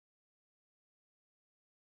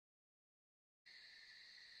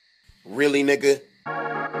Really, nigga?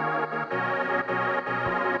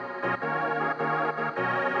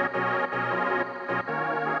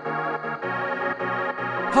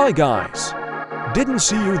 Hi guys! Didn't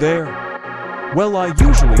see you there? Well, I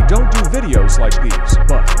usually don't do videos like these,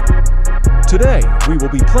 but today we will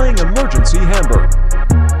be playing Emergency Hamburg.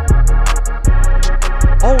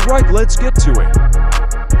 Alright, let's get to it.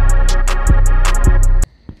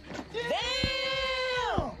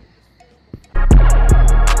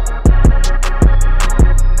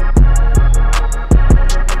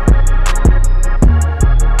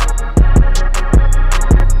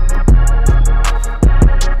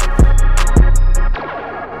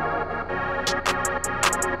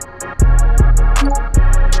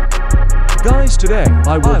 Guys, today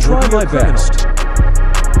I will try my best.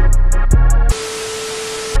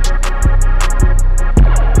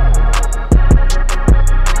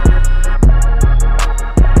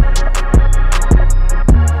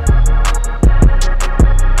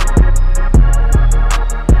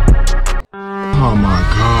 Oh my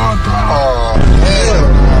God, dog. Oh, hell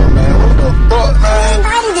no, man. What the fuck, man?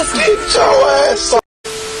 Get your ass up.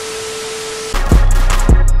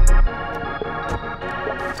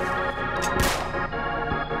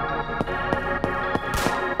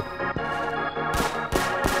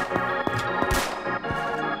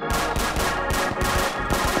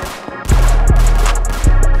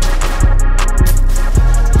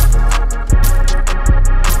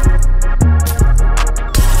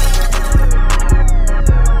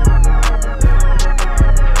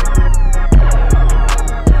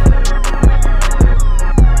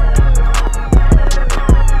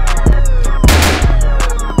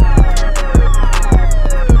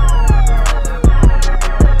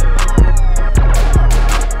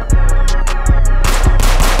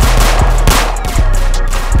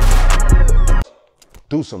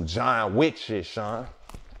 Do some John Wick shit, Sean.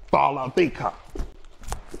 Fall out the car.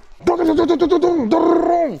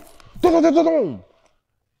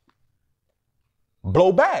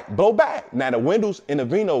 Blow back, blow back. Now the windows in the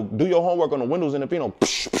Vino, do your homework on the windows in the Vino.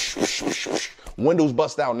 Windows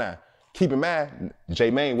bust out now. Keep in mind,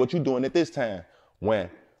 J-Main, what you doing at this time? When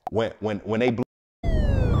they blew.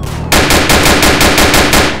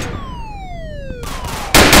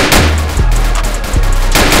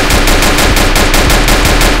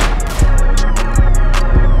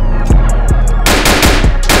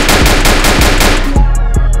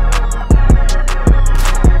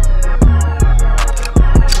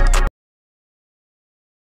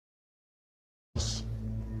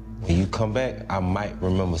 When you come back, I might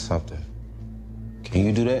remember something. Can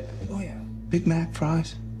you do that? Oh, yeah. Big Mac,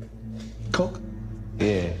 fries, Coke.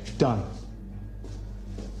 Yeah. Done.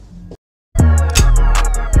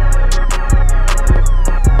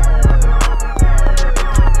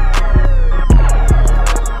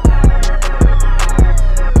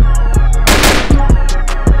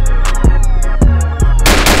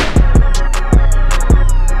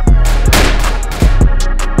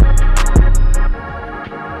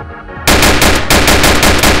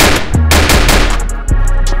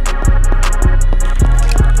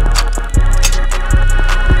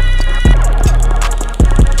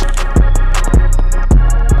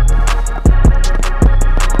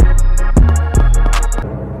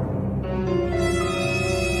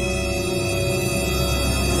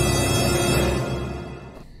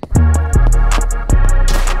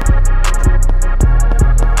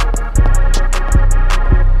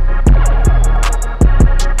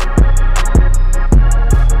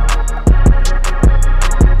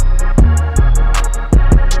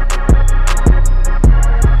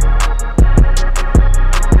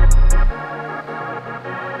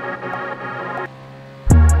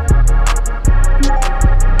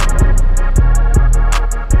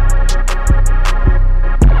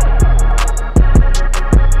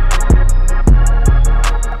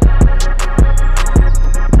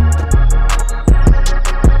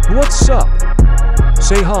 What's up?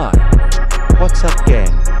 Say hi. What's up,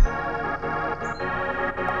 gang?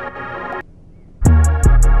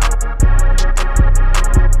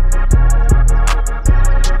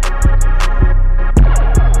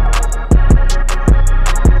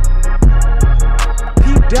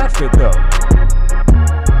 Peep that fit though.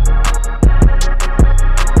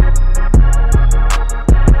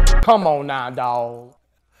 Come on now, dawg.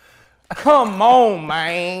 Come on,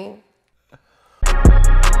 man.